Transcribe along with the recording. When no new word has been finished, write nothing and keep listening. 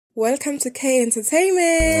Welcome to K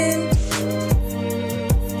Entertainment!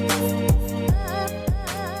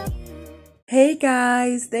 Hey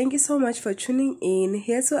guys, thank you so much for tuning in.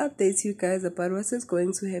 Here to update you guys about what is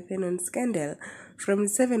going to happen on Scandal from the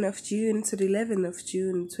 7th of June to the 11th of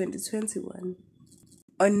June 2021.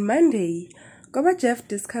 On Monday, Gorbachev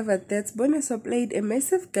discovered that Boniso played a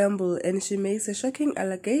massive gamble and she makes a shocking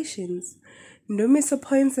allegations. Ndumiso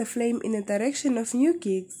points a flame in the direction of new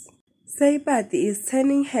gigs. Seipati is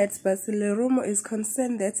turning heads, but Lerumo is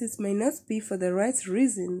concerned that it may not be for the right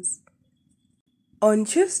reasons. On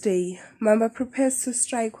Tuesday, Mamba prepares to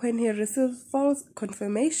strike when he receives false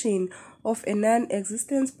confirmation of a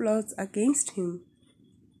non-existent plot against him.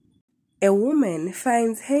 A woman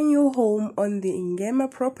finds her new home on the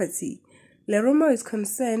Ngema property. Lerumo is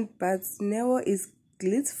concerned, but Newo is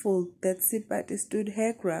gleeful that Seipati stood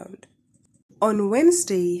her ground. On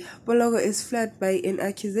Wednesday, Poloko is flattered by an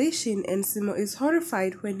accusation and Simo is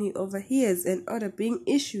horrified when he overhears an order being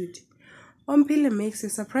issued. Ompile makes a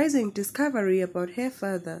surprising discovery about her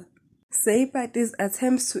father. Seipati's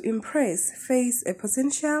attempts to impress face a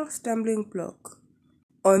potential stumbling block.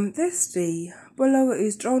 On Thursday, Poloko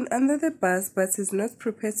is thrown under the bus but is not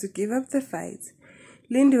prepared to give up the fight.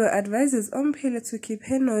 Lindiwe advises Ompile to keep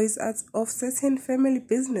her nose out of certain family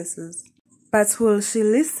businesses. But will she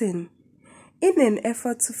listen? In an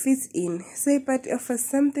effort to fit in, Seipati offers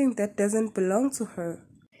something that doesn't belong to her.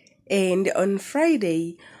 And on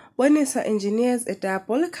Friday, Boniso engineers a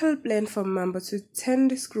diabolical plan for Mamba to turn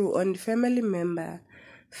the screw on the family member.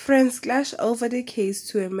 Friends clash over the case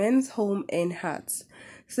to a man's home and heart.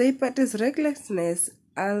 Seipati's recklessness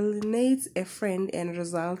alienates a friend and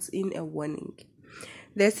results in a warning.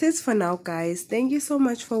 That's it for now guys. Thank you so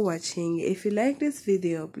much for watching. If you like this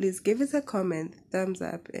video, please give it a comment, thumbs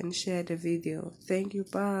up and share the video. Thank you.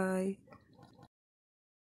 Bye.